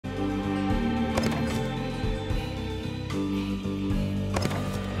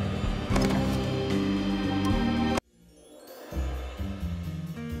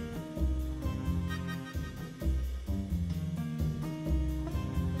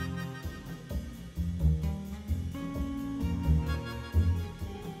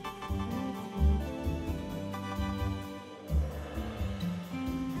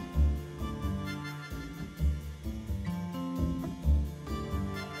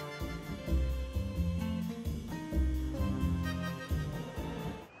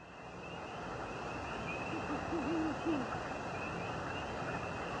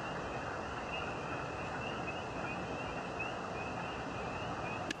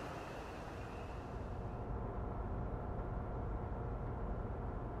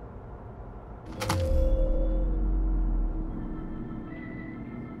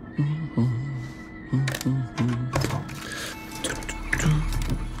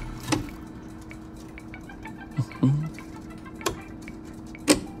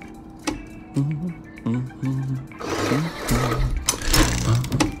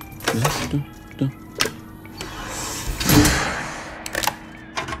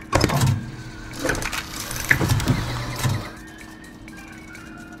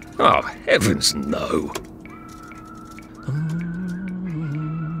Oh, heavens no.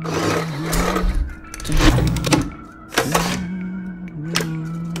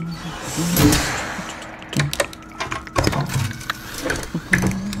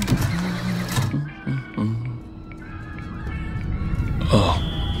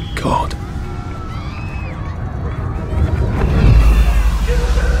 Oh, God.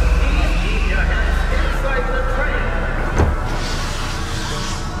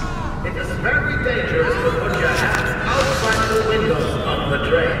 It is very dangerous to put your hands outside the windows of the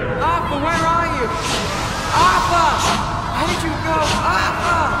train. Arthur, where are you? Arthur! How did you go?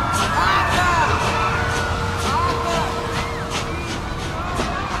 Arthur! Arthur!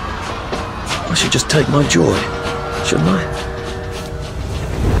 I should just take my joy, shouldn't I?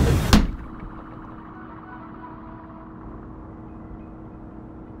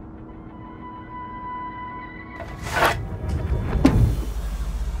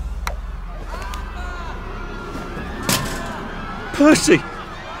 Percy!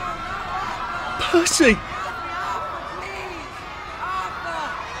 Percy!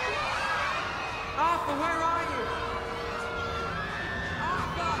 Arthur, where are you?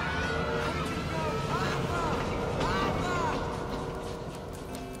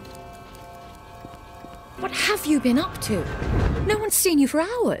 What have you been up to? No one's seen you for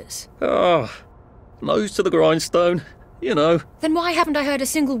hours. Ah, nose to the grindstone, you know. Then why haven't I heard a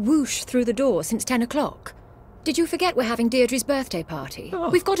single whoosh through the door since 10 o'clock? Did you forget we're having Deirdre's birthday party?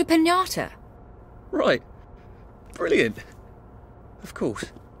 Oh. We've got a piñata. Right. Brilliant. Of course.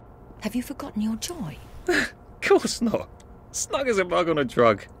 Have you forgotten your joy? Of course not. Snug as a bug on a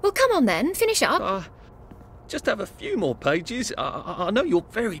drug. Well, come on then, finish up. Just have a few more pages. I know you're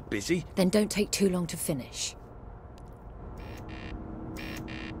very busy. Then don't take too long to finish.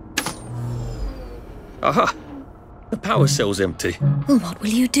 Aha! The power cell's empty. Well, what will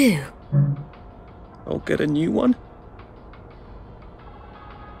you do? I'll get a new one.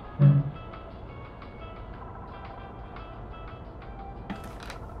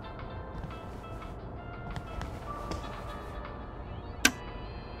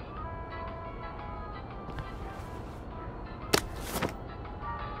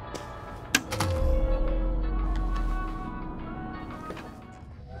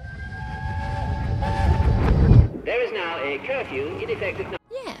 There is now a curfew in effect at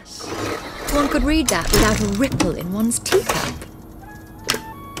Yes. One could read that without a ripple in one's teacup.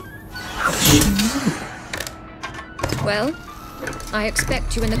 How does she know? Well, I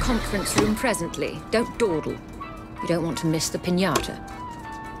expect you in the conference room presently. Don't dawdle. You don't want to miss the piñata.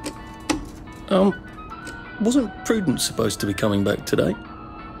 Wasn't Prudence supposed to be coming back today?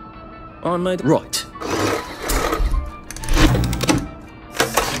 I made... Right.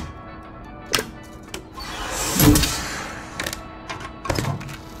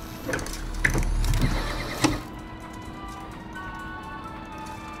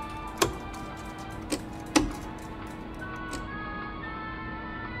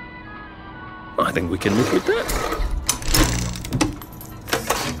 I think we can live with that.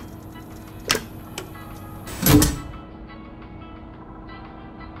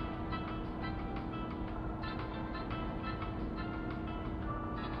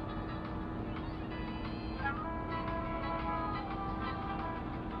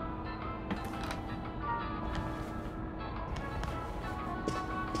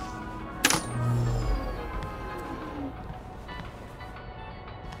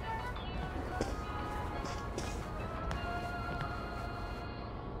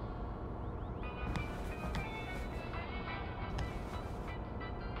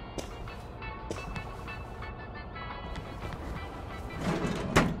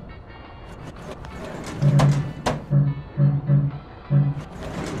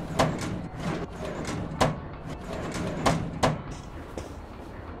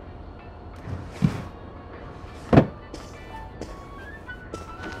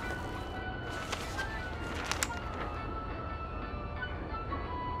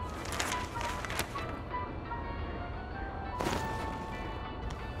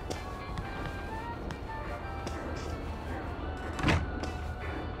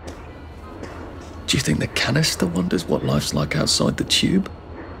 Do you think the canister wonders what life's like outside the tube?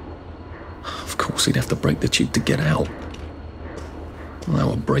 Of course he'd have to break the tube to get out. That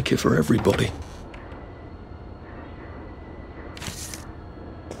would break it for everybody.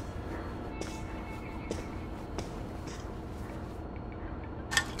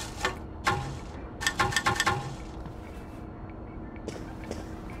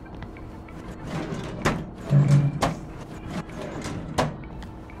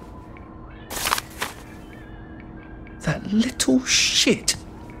 That little shit.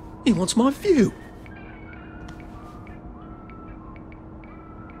 He wants my view.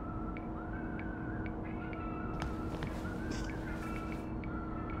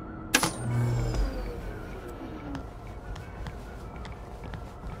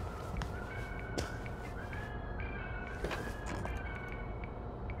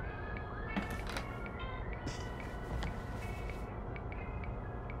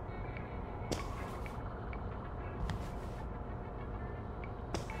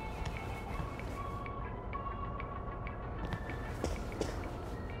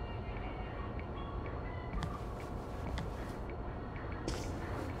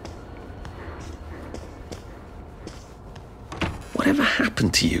 Whatever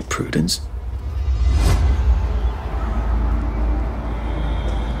happened to you, Prudence?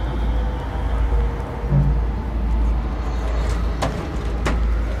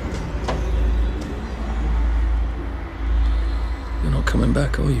 You're not coming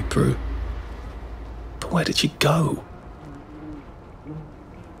back, are you, Prue? But where did she go?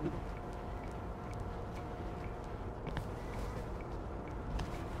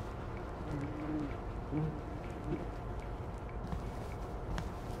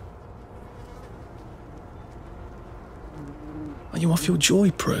 Are you off your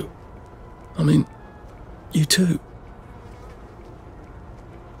joy, Prue? I mean, you too.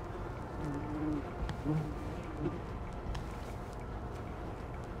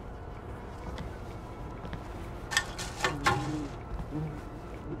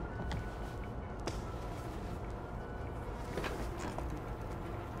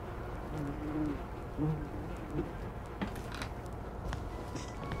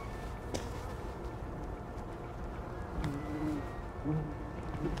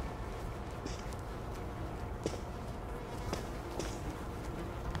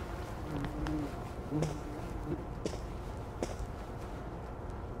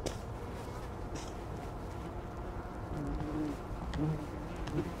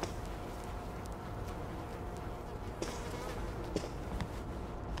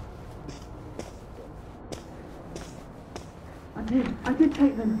 I did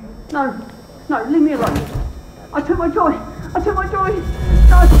take them. No, leave me alone. I took my joy.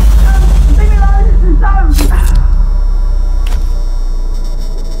 No, leave me alone. No.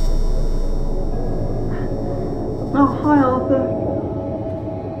 Oh, hi, Arthur.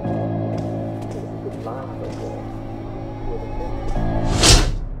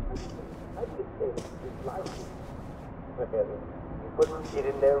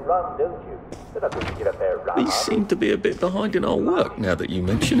 We seem to be a bit behind in our work now that you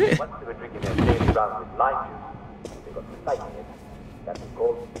mention it.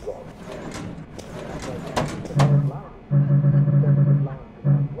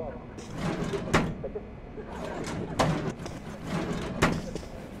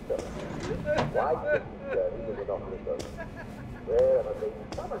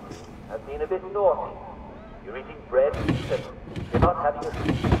 I've been a bit naughty. You're eating bread and you're not having a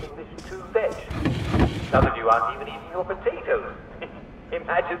sweet English true veg. Some of you aren't even eating your potatoes.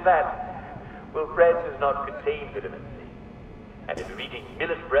 Imagine that. Well, bread does not contain vitamin C. And if you're eating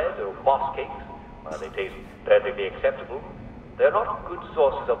millet bread or moss cakes, while they taste perfectly acceptable, they're not good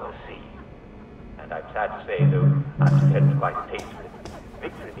sources of the sea. And I'm sad to say, though I'm prepared to quite taste for it,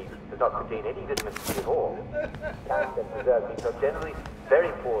 victory meat does not contain any vitamin C at all. Canned and preserved meats are generally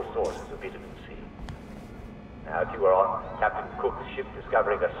very poor sources of vitamin C. Now, if you were on Captain Cook's ship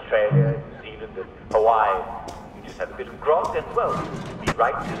discovering Australia, New Zealand, and Hawaii, you just have a bit of grog and, well, you'd be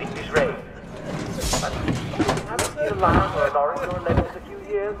right to English rain. But you haven't seen a lime or an orange or a lemon in a few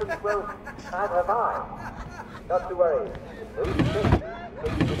years, and, well, neither have I. Not to worry. Those things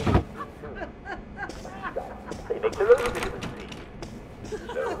they make their own vitamin C.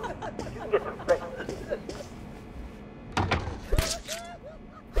 So, you can get some fresh.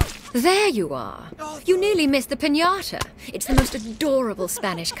 There you are. You nearly missed the piñata. It's the most adorable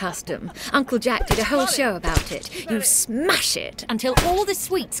Spanish custom. Uncle Jack did a whole show about it. You smash it until all the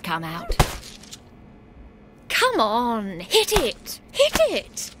sweets come out. Come on, hit it! Hit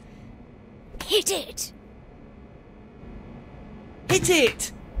it! Hit it! Hit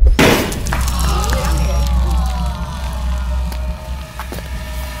it!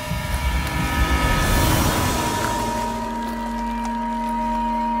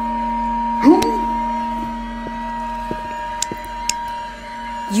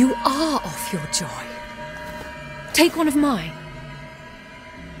 You are off your joy. Take one of mine.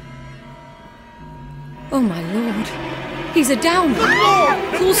 Oh my lord. He's a downer.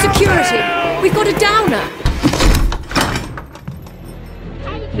 Call security. We've got a downer.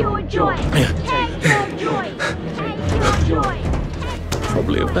 Take your joy. Take your joy. Take your joy.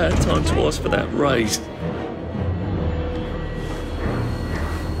 probably a bad time to ask for that raise.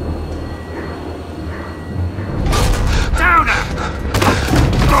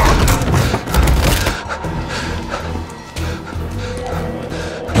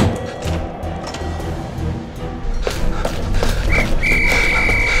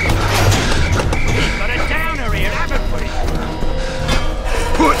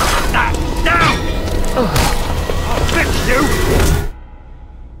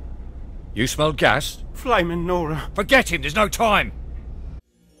 You smell gas? Flaming Nora. Forget him, there's no time!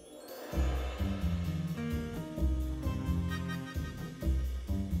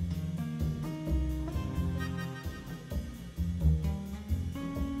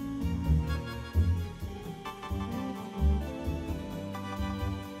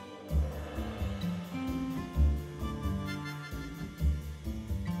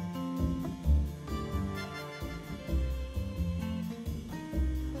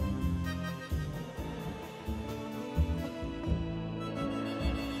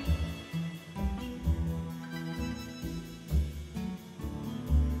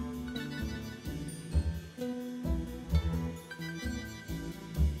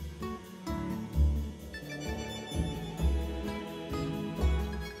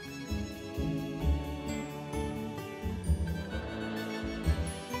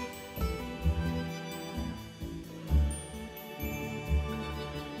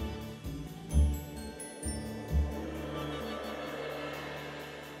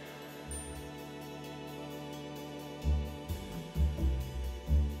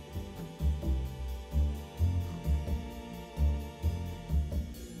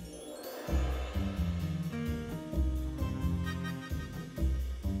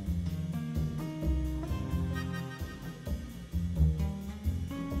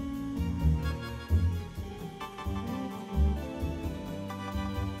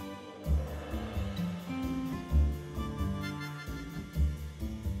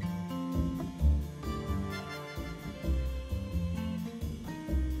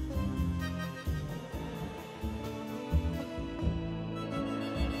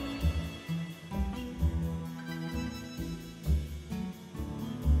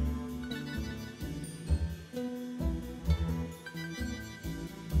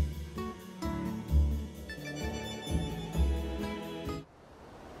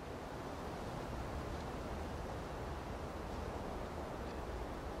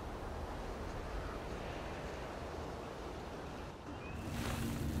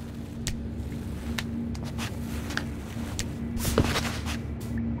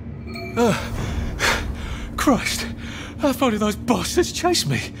 Christ, how far did those bastards chase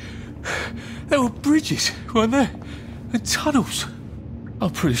me? There were bridges, weren't there? And tunnels.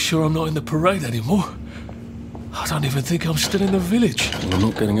 I'm pretty sure I'm not in the parade anymore. I don't even think I'm still in the village. Well, I'm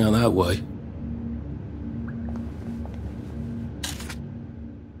not getting out that way.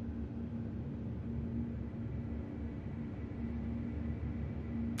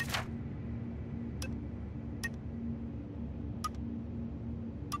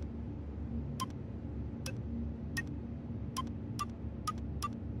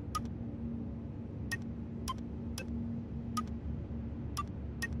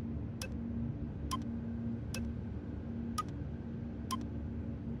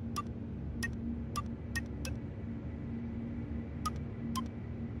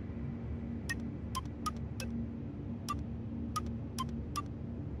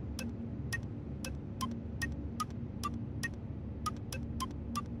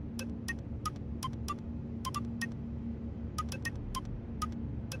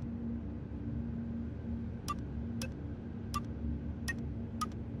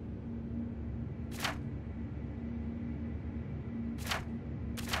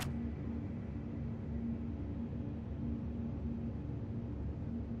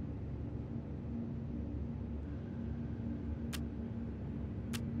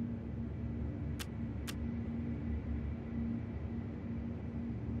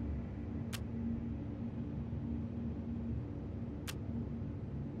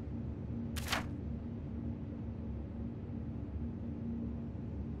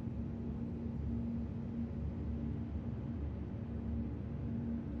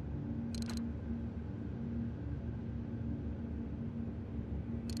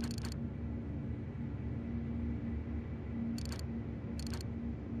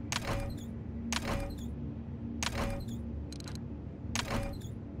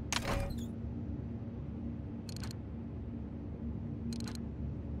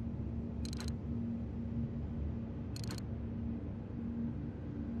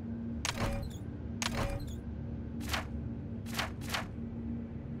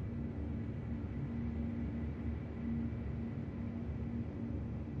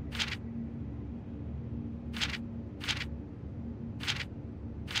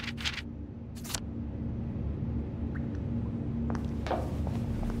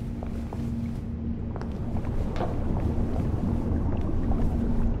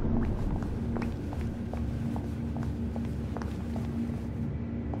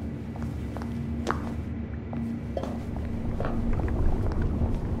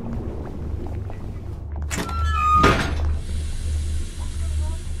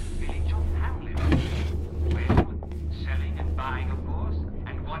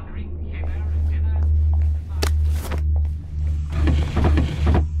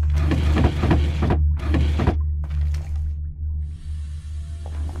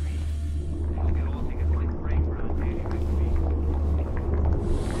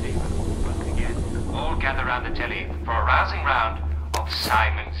 gather round the telly for a rousing round of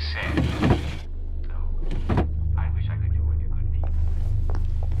Simon Says. So, I wish I could do what you good people.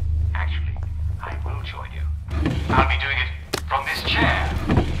 Actually, I will join you. I'll be doing it from this chair.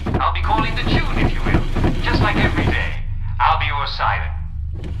 I'll be calling the tune, if you will. Just like every day. I'll be your Simon.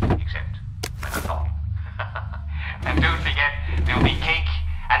 Except when I'm not. And don't forget, there'll be cake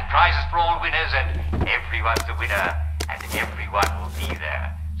and prizes for all winners, and everyone's a winner, and everyone will be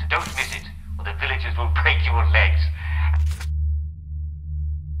there. So don't miss it, or the villagers will break your legs.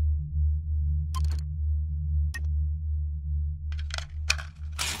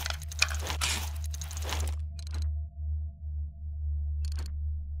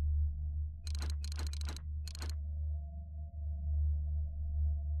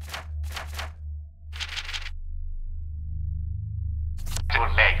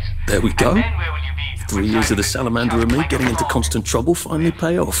 There we go. 3 years of the salamander and me getting into constant trouble finally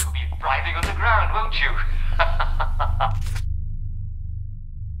pay off. You'll be writhing on the ground, won't you?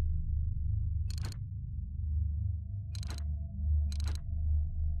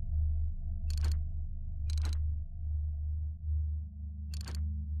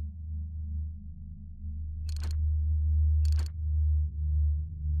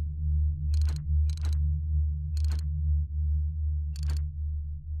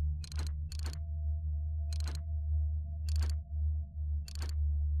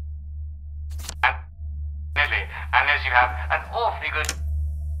 Unless you have an awfully good...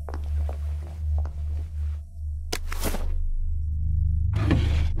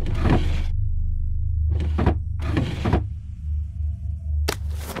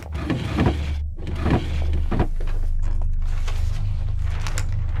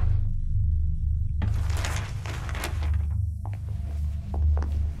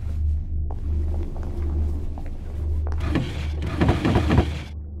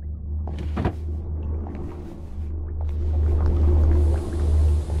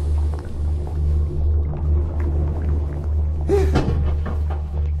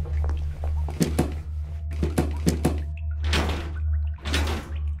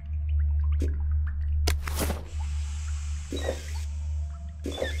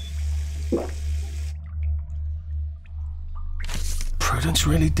 Prudence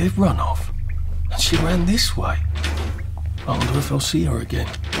really did run off. And she ran this way. I wonder if I'll see her again.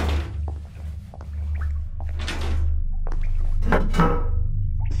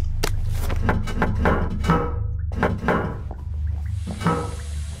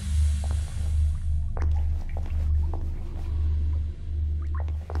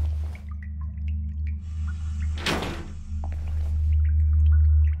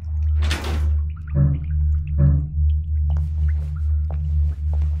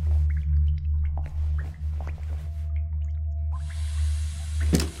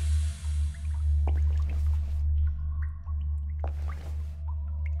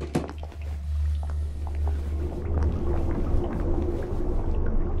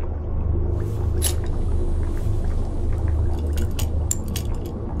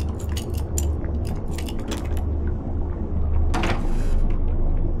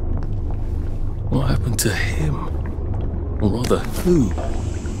 What happened to him? Or rather, who?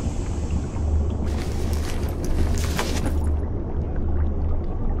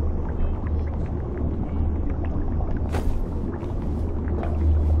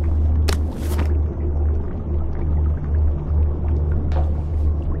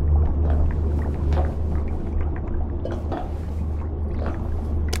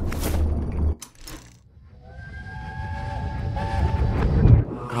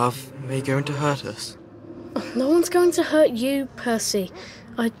 Are they going to hurt us? No one's going to hurt you, Percy.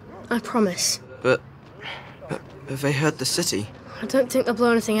 I promise. But have they hurt the city? I don't think they'll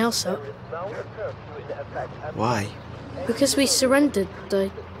blow anything else up. Why? Because we surrendered, I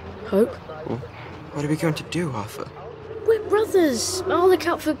hope. Well, what are we going to do, Arthur? We're brothers. We'll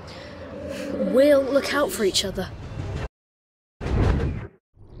look out for each other.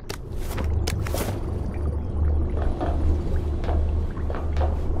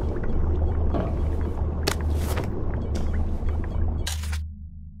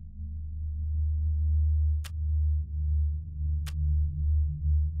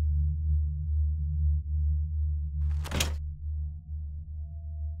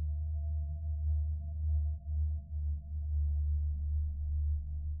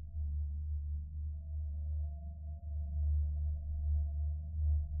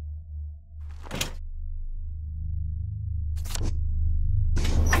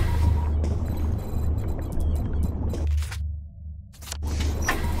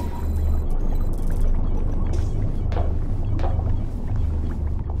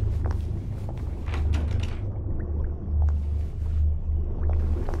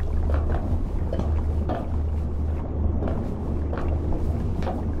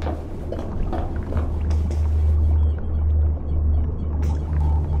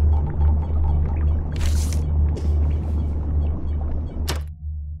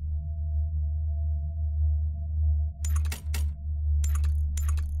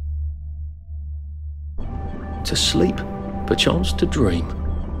 to sleep, perchance to dream.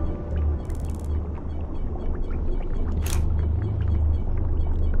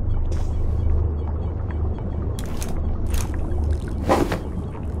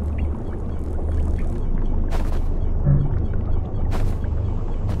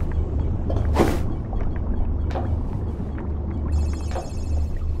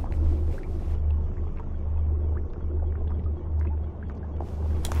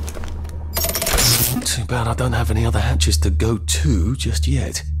 Too bad I don't have any other hatches to go to just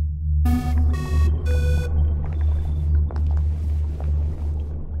yet.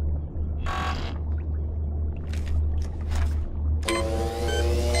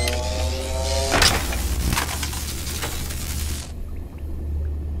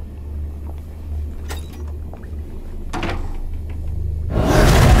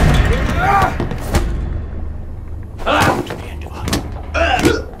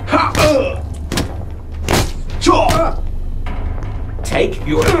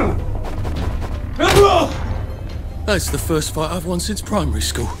 That's the first fight I've won since primary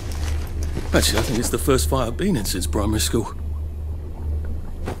school. Actually, I think it's the first fight I've been in since primary school.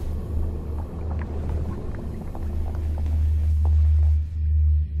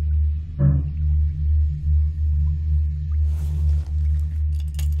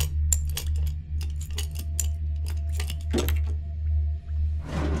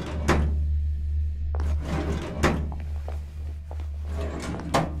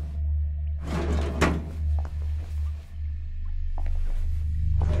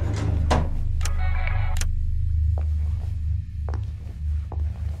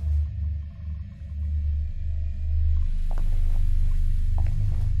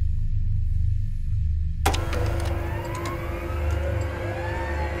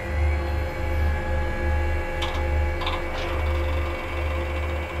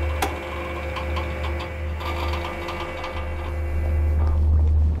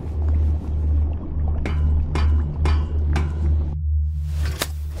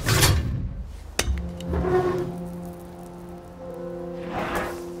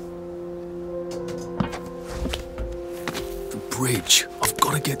 Bridge. I've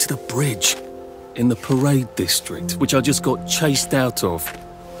got to get to the bridge. In the parade district, which I just got chased out of.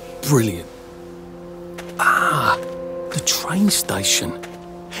 Brilliant. Ah, the train station.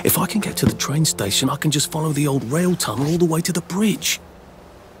 If I can get to the train station, I can just follow the old rail tunnel all the way to the bridge.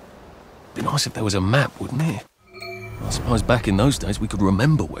 Be nice if there was a map, wouldn't it? I suppose back in those days we could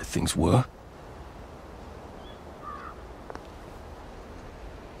remember where things were.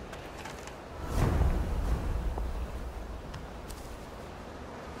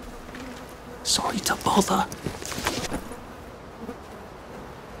 Sorry to bother.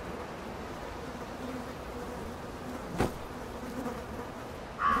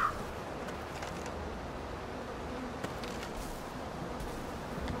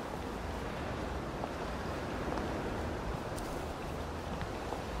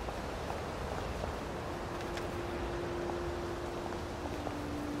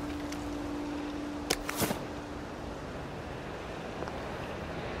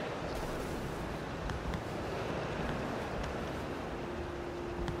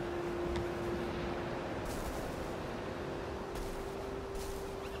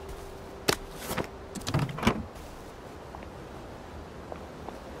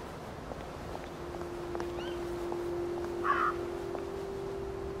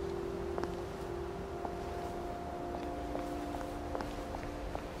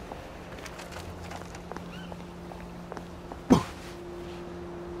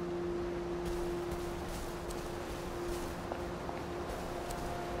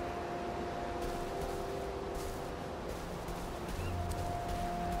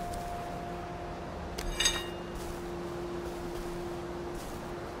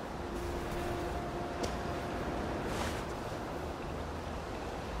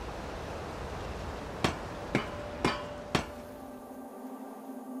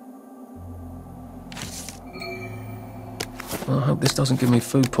 I hope this doesn't give me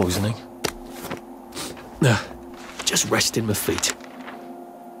food poisoning. Just resting my feet.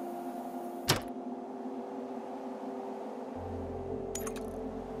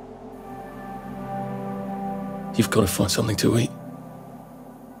 You've got to find something to eat.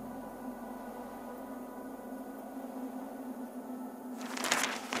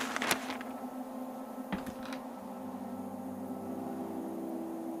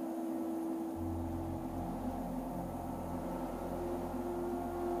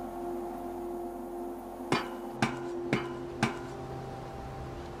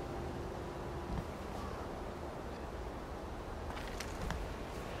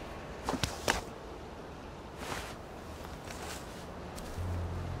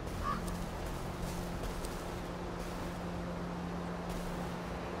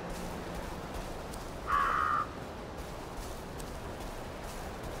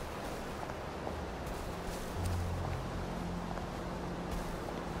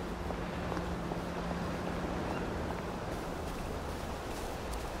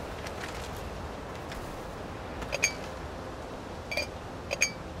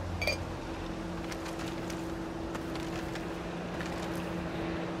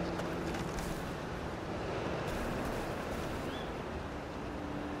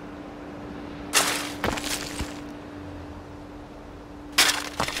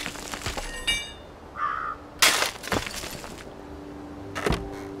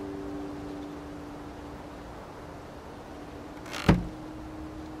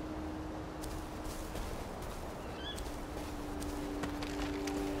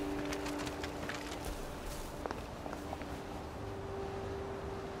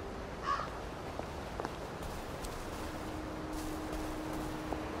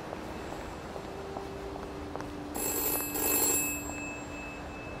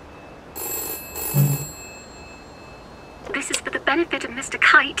 benefit of Mr.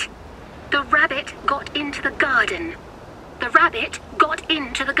 Kite. The rabbit got into the garden. The rabbit got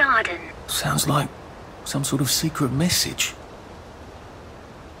into the garden. Sounds like some sort of secret message.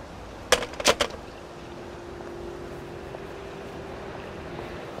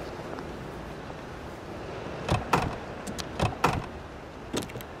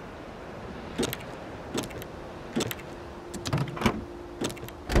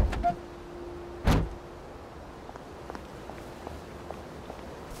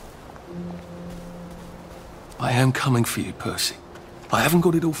 I am coming for you, Percy. I haven't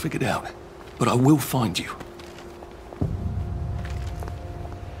got it all figured out, but I will find you.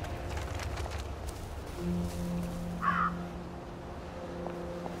 I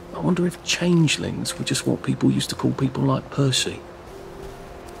wonder if changelings were just what people used to call people like Percy.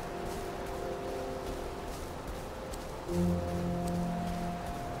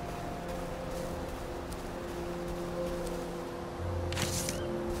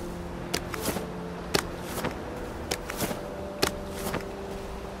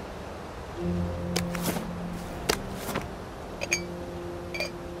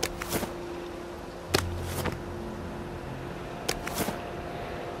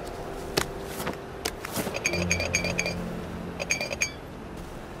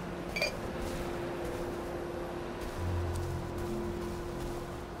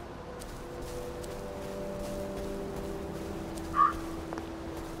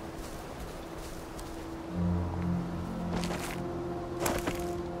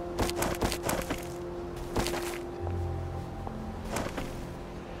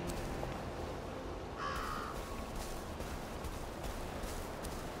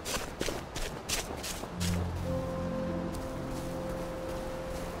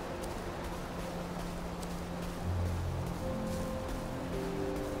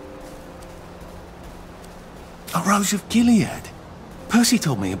 A Rose of Gilead. Percy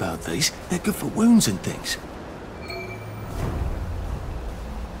told me about these. They're good for wounds and things.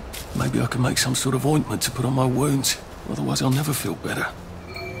 Maybe I can make some sort of ointment to put on my wounds. Otherwise I'll never feel better.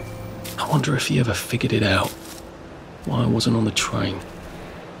 I wonder if he ever figured it out. Why I wasn't on the train.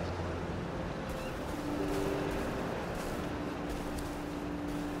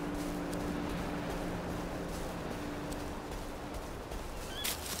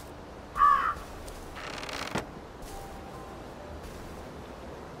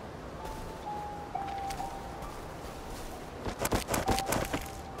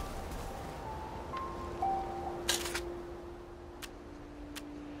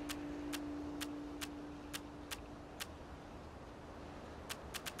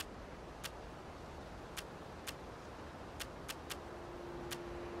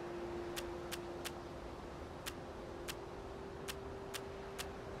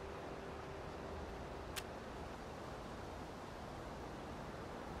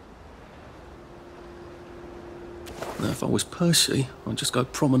 Now, if I was Percy, I'd just go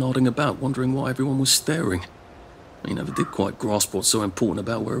promenading about, wondering why everyone was staring. He never did quite grasp what's so important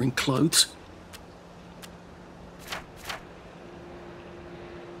about wearing clothes.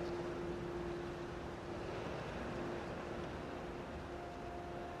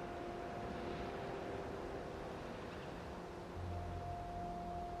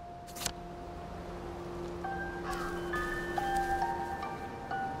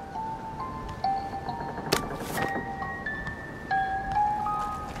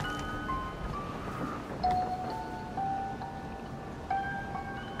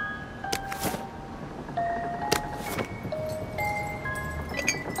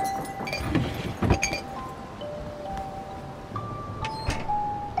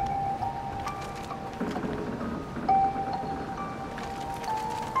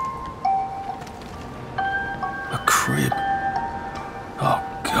 Crib. Oh,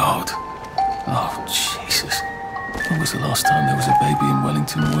 God. Oh, Jesus. When was the last time there was a baby in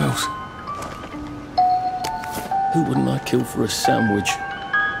Wellington Wells? Who wouldn't I kill for a sandwich?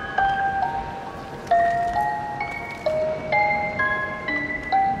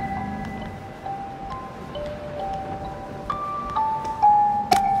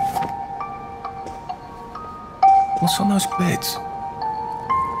 What's on those beds?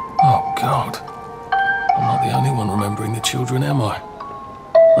 Oh, God. I'm not the only one remembering the children, am I?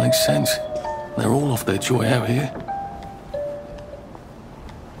 Makes sense. They're all off their joy out here.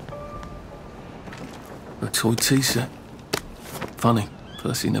 A toy tea set. Funny,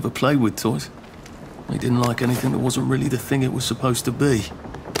 Percy never played with toys. He didn't like anything that wasn't really the thing it was supposed to be.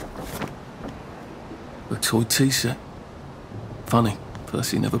 A toy tea set. Funny,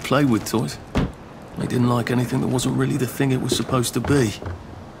 Percy never played with toys. He didn't like anything that wasn't really the thing it was supposed to be.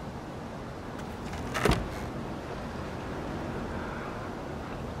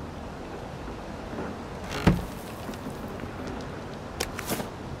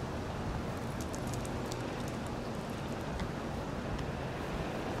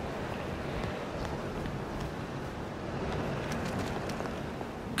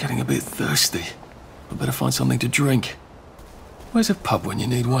 Getting a bit thirsty. I better find something to drink. Where's a pub when you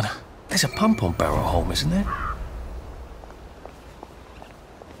need one? There's a pump on Barrow Holm, isn't there?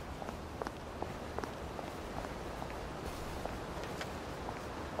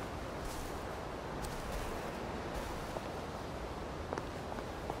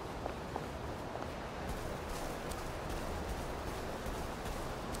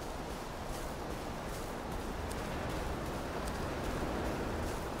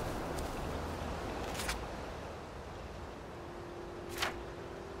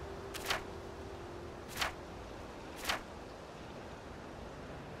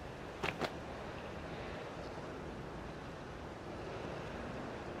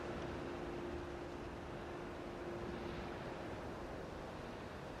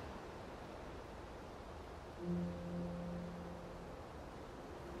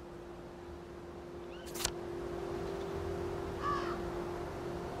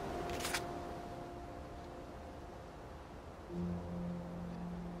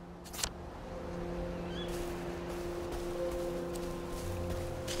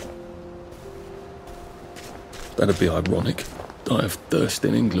 That'd be ironic. Die of thirst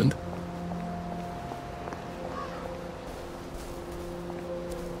in England.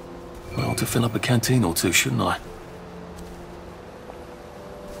 Well, to fill up a canteen or two, shouldn't I?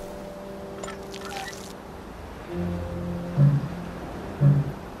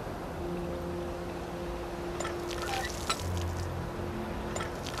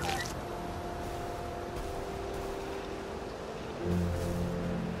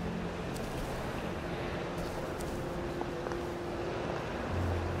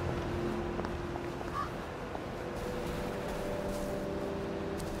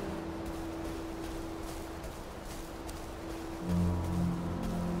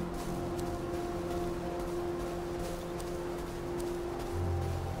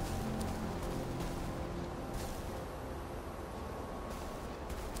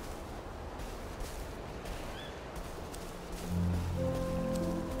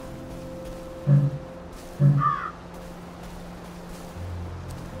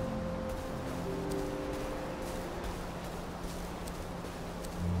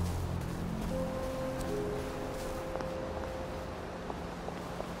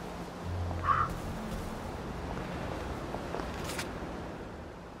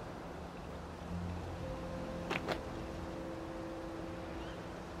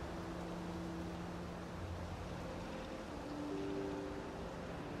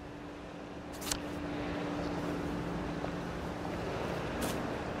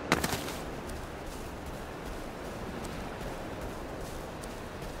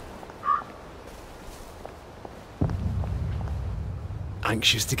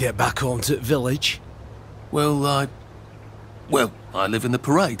 Anxious to get back home to the village? Well, I live in the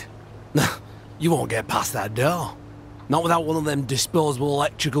parade. You won't get past that door. Not without one of them disposable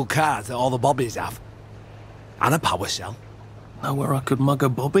electrical cars that all the bobbies have. And a power cell. Know where I could mug a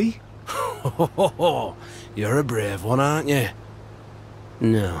bobby? You're a brave one, aren't you?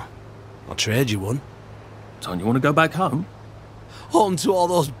 No. I'll trade you one. Don't you want to go back home? Home to all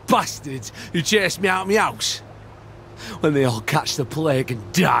those bastards who chased me out of my house? When they all catch the plague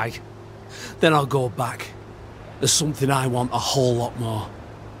and die, then I'll go back. There's something I want a whole lot more.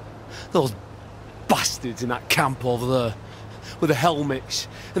 Those bastards in that camp over there, with the helmets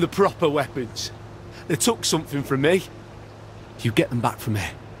and the proper weapons. They took something from me. You get them back from me,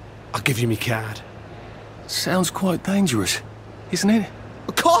 I'll give you my card. Sounds quite dangerous, isn't it?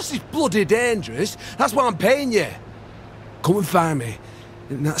 Of course it's bloody dangerous. That's why I'm paying you. Come and find me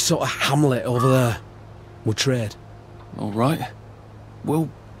in that sort of hamlet over there. We'll trade. All right. Well,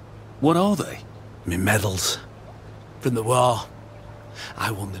 what are they? Me medals. From the war. I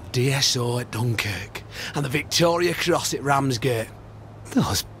won the DSO at Dunkirk and the Victoria Cross at Ramsgate.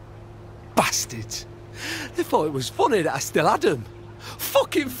 Those bastards. They thought it was funny that I still had them.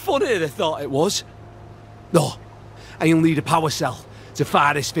 Fucking funny they thought it was. No, and you'll need a power cell to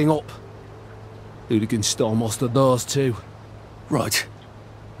fire this thing up. Hooligans stole most of those too. Right.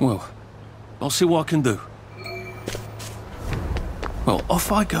 Well, I'll see what I can do. Well,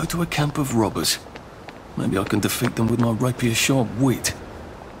 off I go to a camp of robbers. Maybe I can defeat them with my rapier-sharp wit.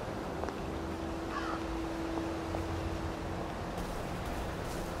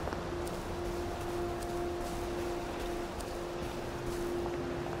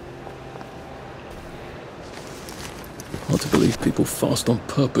 Hard to believe people fast on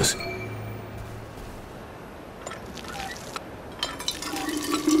purpose.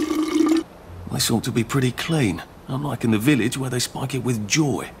 This ought to be pretty clean, unlike in the village where they spike it with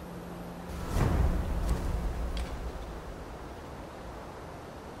joy.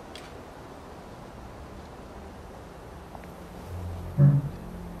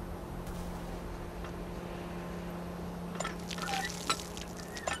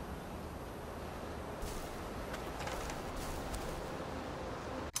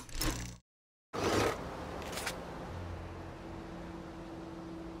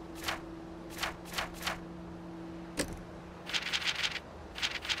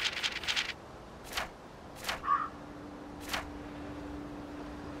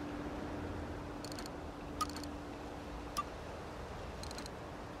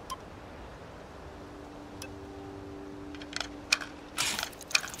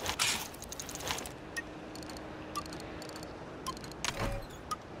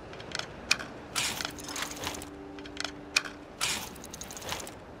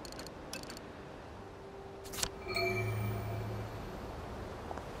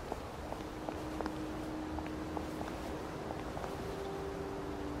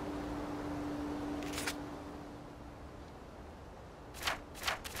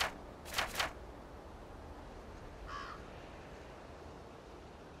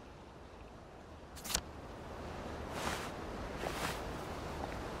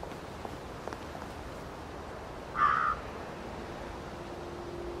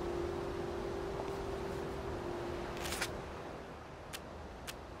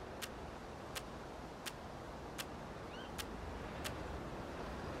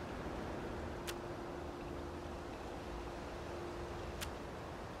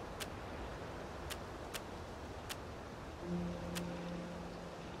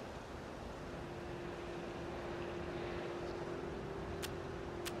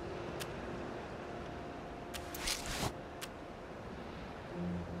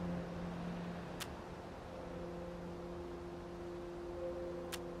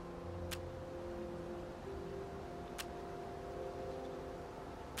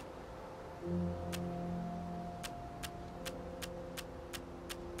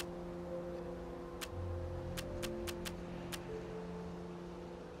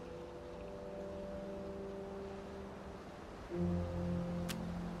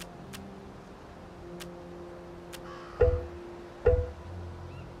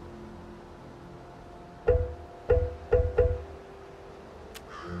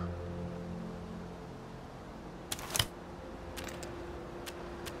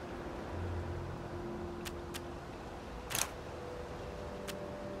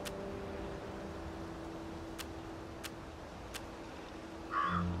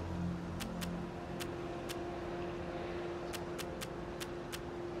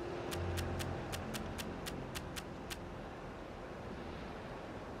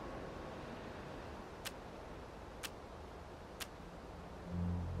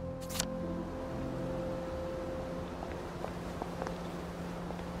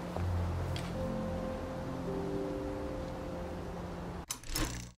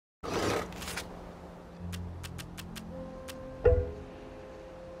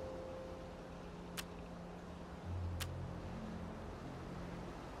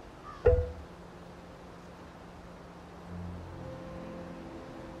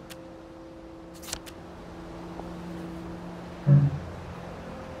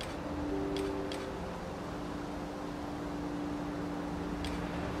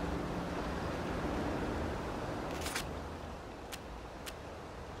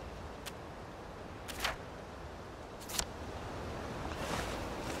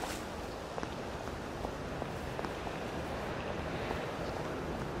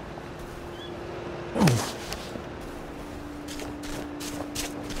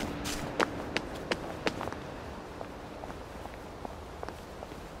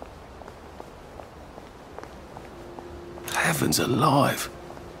 heavens alive.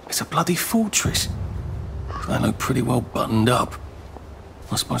 It's a bloody fortress. They look pretty well buttoned up.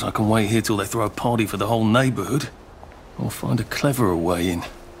 I suppose I can wait here till they throw a party for the whole neighbourhood. Or find a cleverer way in.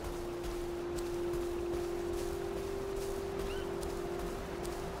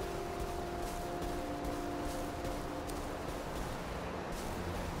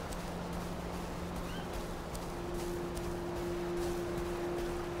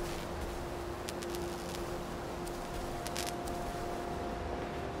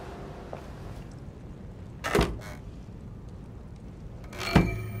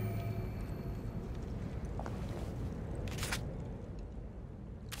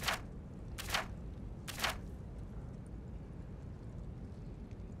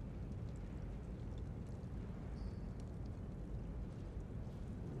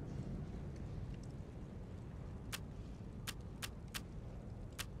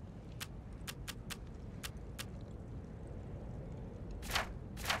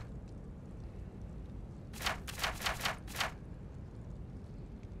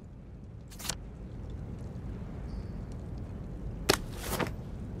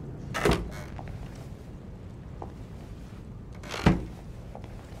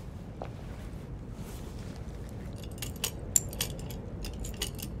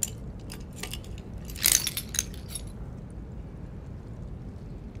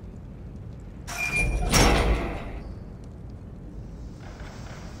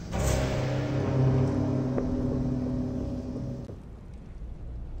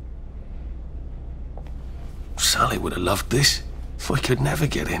 Sally would have loved this. We could never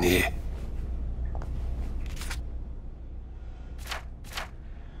get in here.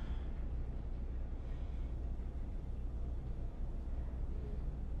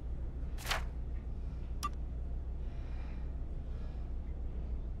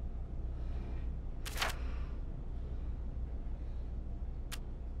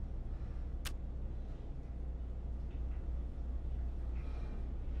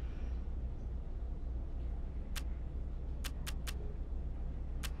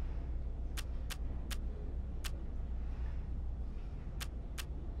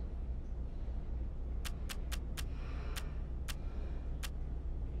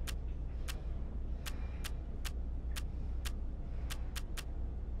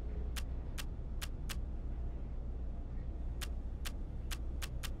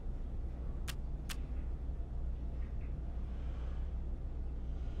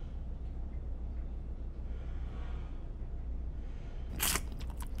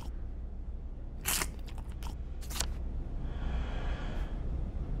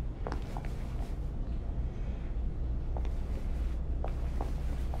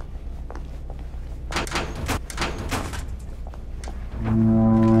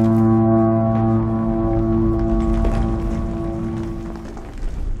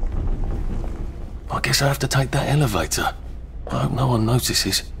 I guess I have to take that elevator. I hope no one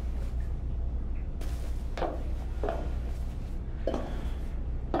notices.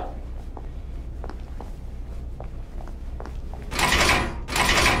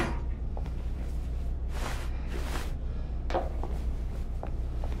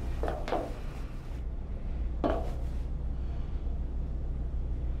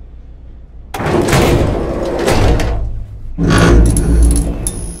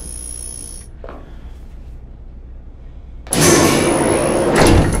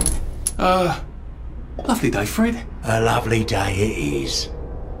 Lovely day, Fred. A lovely day it is.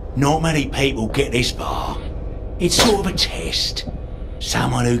 Not many people get this far. It's sort of a test.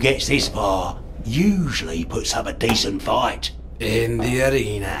 Someone who gets this far usually puts up a decent fight. In the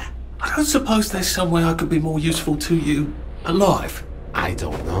arena. I don't suppose there's some way I could be more useful to you alive. I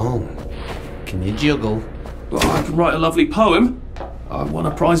don't know. Can you juggle? Well, I can write a lovely poem. I won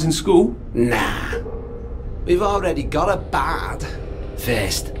a prize in school. Nah. We've already got a bard.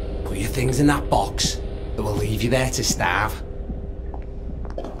 First, put your things in that box. That will leave you there to starve.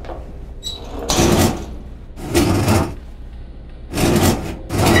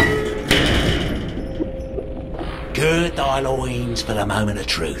 Gird thy loins for the moment of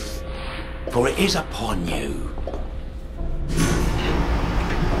truth, for it is upon you.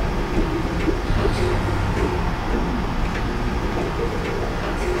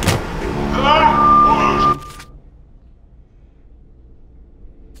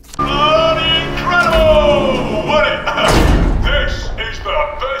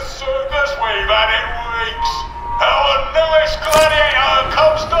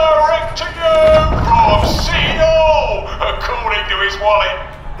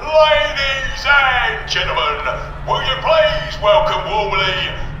 Ladies and gentlemen,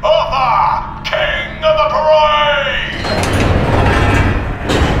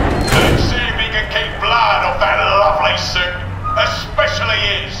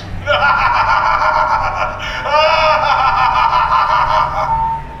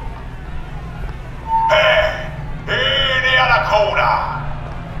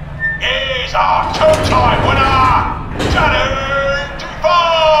 is our two-time winner, Danny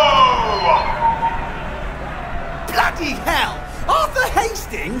Defoe! Bloody hell! Arthur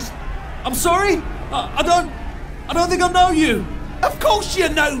Hastings? I'm sorry? I don't think I know you. Of course you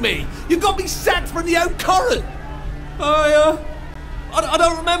know me! You got me sacked from the Oak Current! I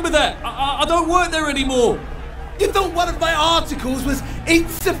don't remember that. I don't work there anymore. You thought one of my articles was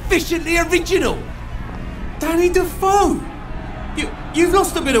insufficiently original? Danny Defoe! You've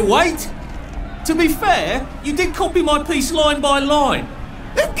lost a bit of weight. To be fair, you did copy my piece line by line.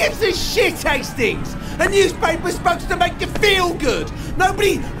 Who gives a shit, Hastings? A newspaper's supposed to make you feel good.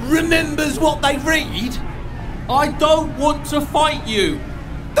 Nobody remembers what they read. I don't want to fight you.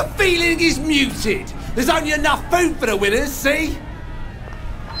 The feeling is muted. There's only enough food for the winners, see?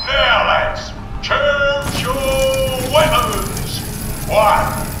 Now lads, choose your weapons.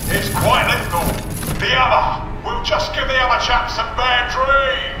 One is quite lethal. The other will just give the other chap some bad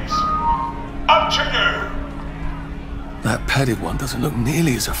dreams. Up to you. That padded one doesn't look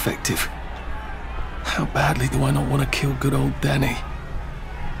nearly as effective. How badly do I not want to kill good old Danny?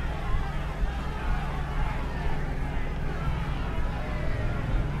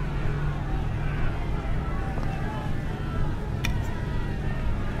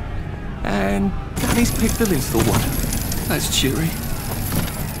 And Danny's picked the lethal one. That's cheery.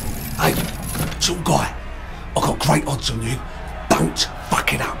 Hey, little guy, I've got great odds on you. Don't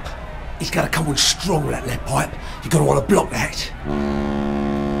fuck it up. He's gonna come on strong with that lead pipe. You're gonna want to block that.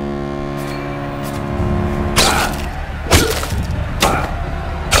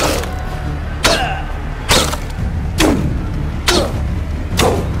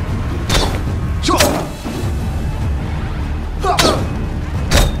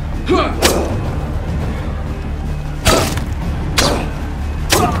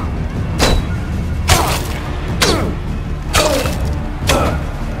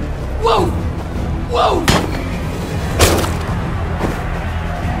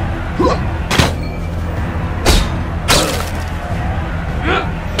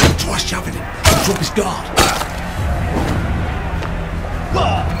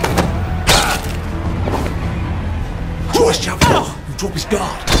 Drop his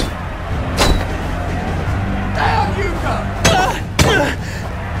guard. Down you go!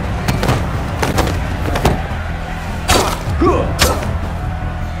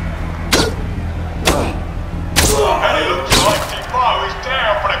 And it looks like Defoe is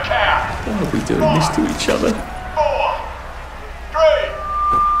down for the count. Why are we doing this to each other? 4, 3,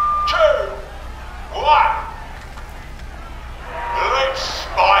 2, 1. Let's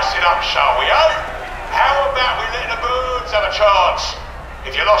spice it up, shall we, eh? How about we let the birds have a chance?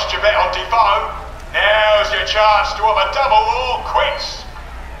 If you lost your bet on Defoe, now's your chance to have a double or quits.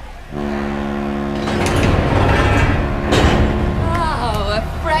 Oh,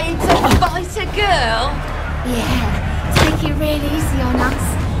 afraid to fight a girl? Yeah, take it real easy on us.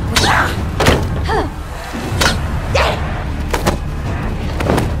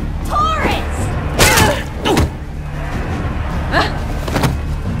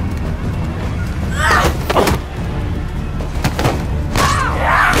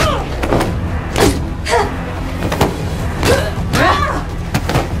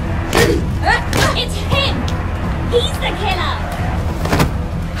 It's him! He's the killer!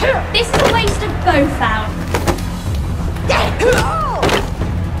 This is a waste of both out.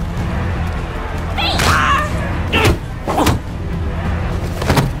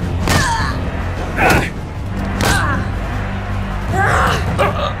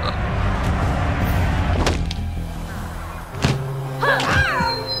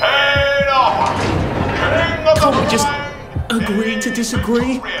 Can't we just agree to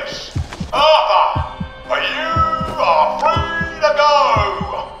disagree? Arthur, you are free to go.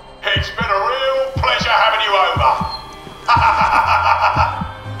 It's been a real pleasure having you over.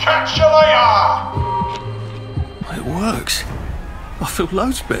 Catch you later. It works. I feel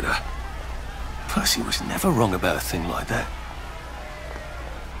loads better. Percy was never wrong about a thing like that.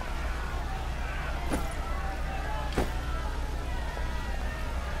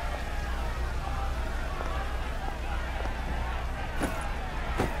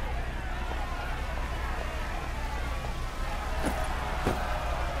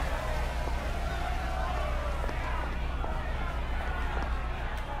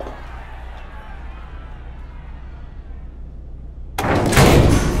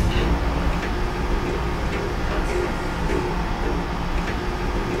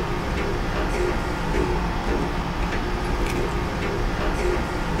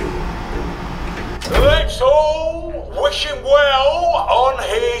 Let's all wish him well on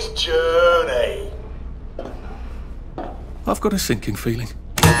his journey. I've got a sinking feeling.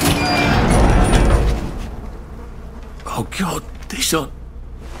 Oh God, these aren't...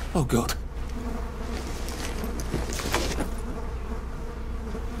 Oh God.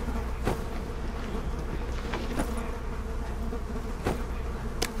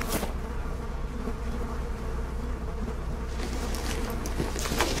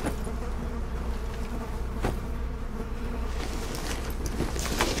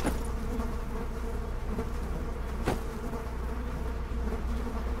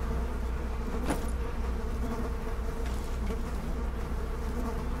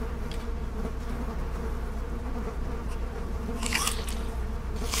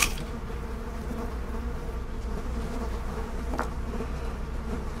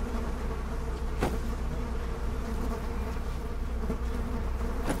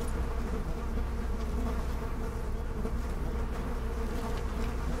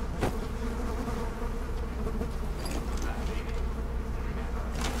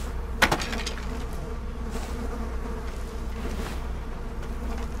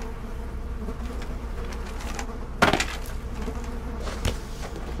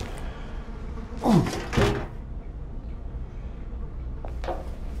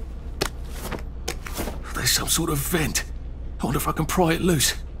 There's some sort of vent. I wonder if I can pry it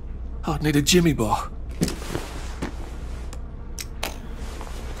loose. I'd need a jimmy bar.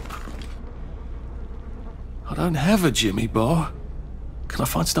 I don't have a jimmy bar. Can I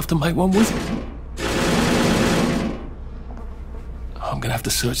find stuff to make one with? I'm gonna have to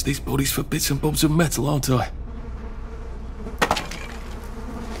search these bodies for bits and bobs of metal, aren't I?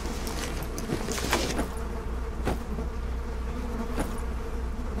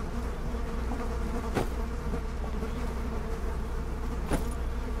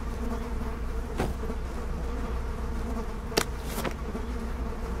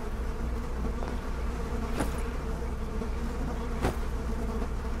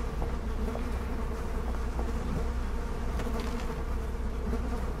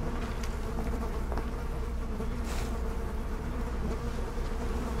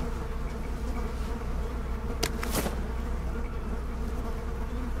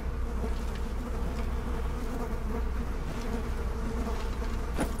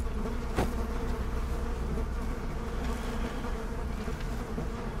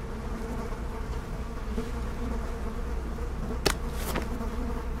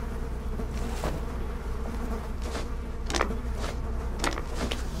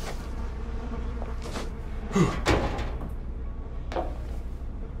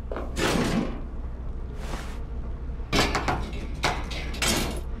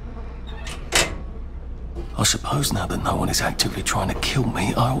 I suppose now that no one is actively trying to kill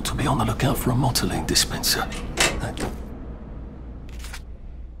me, I ought to be on the lookout for a motoline dispenser.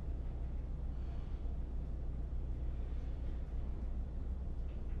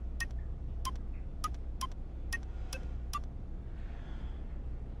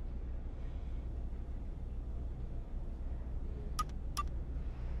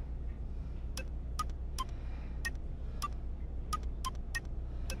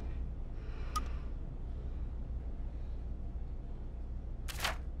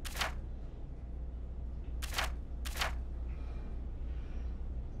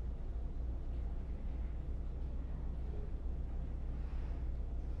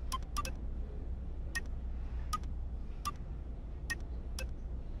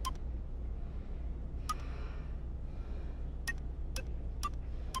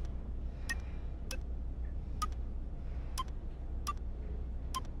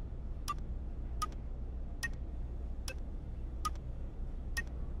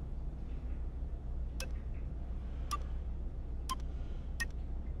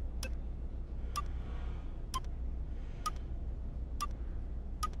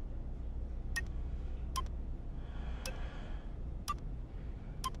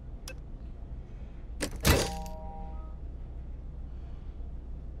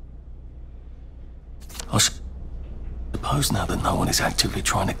 I suppose now that no one is actively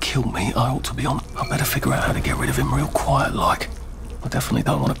trying to kill me, I ought to be on... I better figure out how to get rid of him real quiet like. I definitely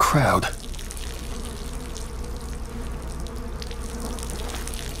don't want a crowd.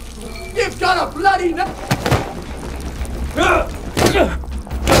 You've got a bloody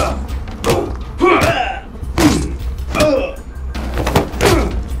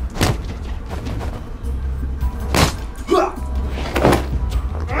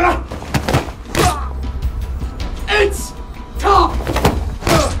It's tough.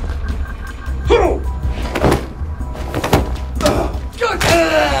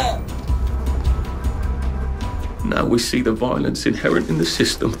 Now we see the violence inherent in the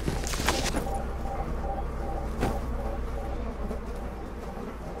system.